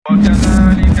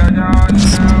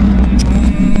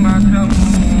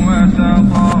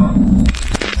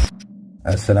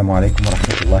Assalamu alaikum wa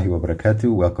rahmatullahi wa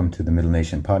barakatuh. Welcome to the Middle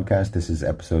Nation podcast. This is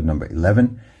episode number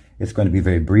 11. It's going to be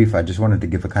very brief. I just wanted to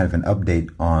give a kind of an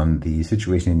update on the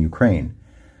situation in Ukraine,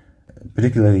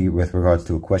 particularly with regards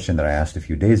to a question that I asked a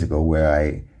few days ago, where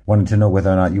I wanted to know whether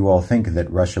or not you all think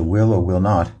that Russia will or will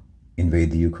not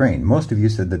invade the Ukraine. Most of you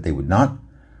said that they would not,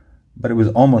 but it was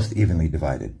almost evenly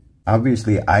divided.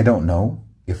 Obviously, I don't know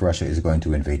if Russia is going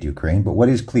to invade Ukraine, but what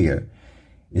is clear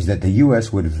is that the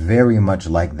U.S. would very much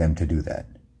like them to do that,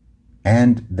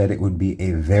 and that it would be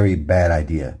a very bad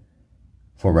idea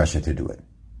for Russia to do it.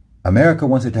 America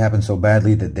wants it to happen so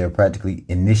badly that they're practically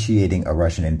initiating a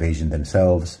Russian invasion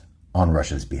themselves on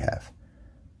Russia's behalf.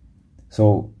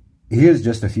 So here's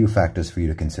just a few factors for you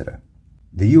to consider.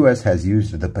 The U.S. has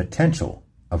used the potential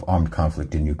of armed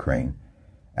conflict in Ukraine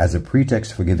as a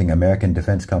pretext for giving American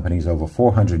defense companies over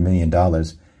 $400 million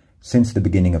since the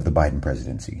beginning of the Biden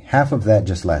presidency, half of that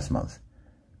just last month,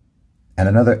 and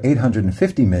another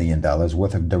 $850 million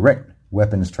worth of direct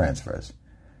weapons transfers.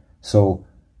 So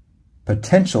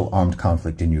potential armed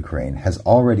conflict in Ukraine has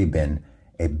already been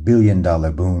a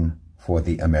billion-dollar boon for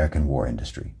the American war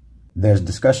industry. There's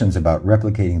discussions about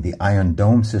replicating the Iron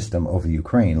Dome system over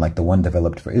Ukraine like the one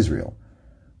developed for Israel,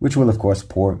 which will of course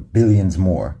pour billions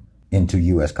more into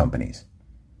U.S. companies.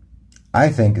 I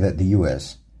think that the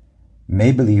U.S.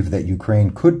 may believe that Ukraine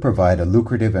could provide a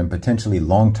lucrative and potentially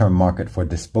long-term market for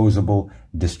disposable,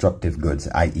 destructive goods,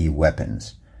 i.e.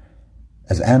 weapons,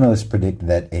 as analysts predict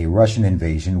that a Russian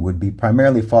invasion would be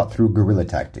primarily fought through guerrilla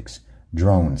tactics,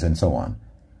 drones, and so on,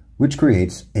 which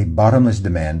creates a bottomless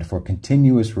demand for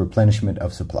continuous replenishment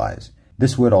of supplies.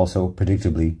 This would also,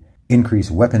 predictably,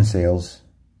 increase weapon sales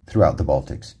throughout the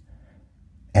Baltics.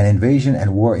 An invasion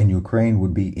and war in Ukraine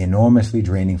would be enormously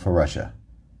draining for Russia,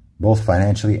 both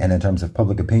financially and in terms of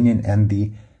public opinion and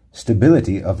the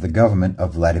stability of the government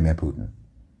of Vladimir Putin.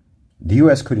 The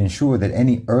U.S. could ensure that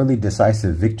any early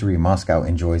decisive victory Moscow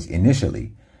enjoys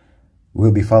initially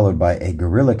will be followed by a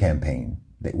guerrilla campaign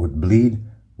that would bleed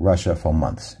Russia for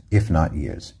months, if not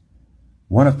years.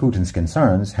 One of Putin's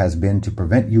concerns has been to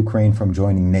prevent Ukraine from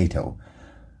joining NATO,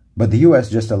 but the U.S.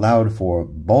 just allowed for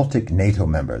Baltic NATO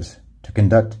members to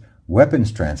conduct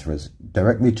weapons transfers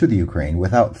directly to the Ukraine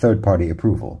without third-party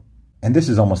approval. And this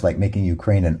is almost like making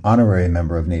Ukraine an honorary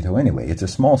member of NATO anyway. It's a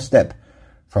small step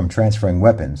from transferring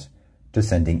weapons to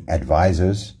sending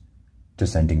advisors to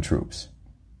sending troops.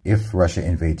 If Russia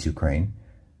invades Ukraine,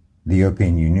 the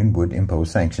European Union would impose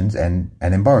sanctions and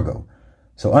an embargo.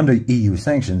 So under EU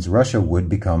sanctions, Russia would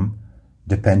become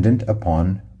dependent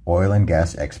upon oil and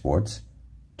gas exports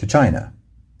to China,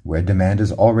 where demand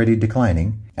is already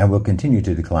declining and will continue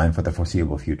to decline for the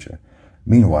foreseeable future.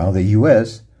 Meanwhile, the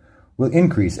U.S. will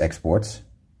increase exports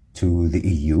to the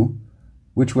EU,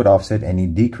 which would offset any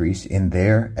decrease in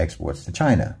their exports to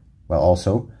China, while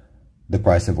also the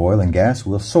price of oil and gas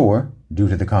will soar due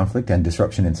to the conflict and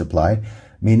disruption in supply,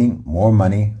 meaning more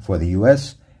money for the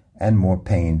U.S. and more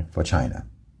pain for China.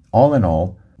 All in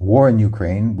all, war in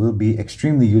Ukraine will be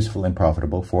extremely useful and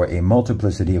profitable for a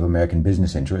multiplicity of American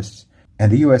business interests,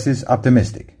 and the U.S. is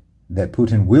optimistic that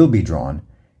Putin will be drawn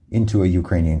into a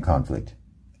Ukrainian conflict,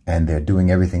 and they're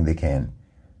doing everything they can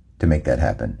to make that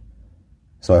happen.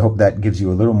 So I hope that gives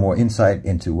you a little more insight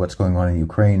into what's going on in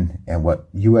Ukraine and what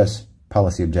U.S.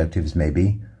 policy objectives may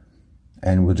be,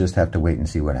 and we'll just have to wait and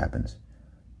see what happens.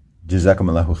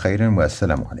 Jazakumullahu khairan wa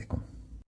assalamu alaikum.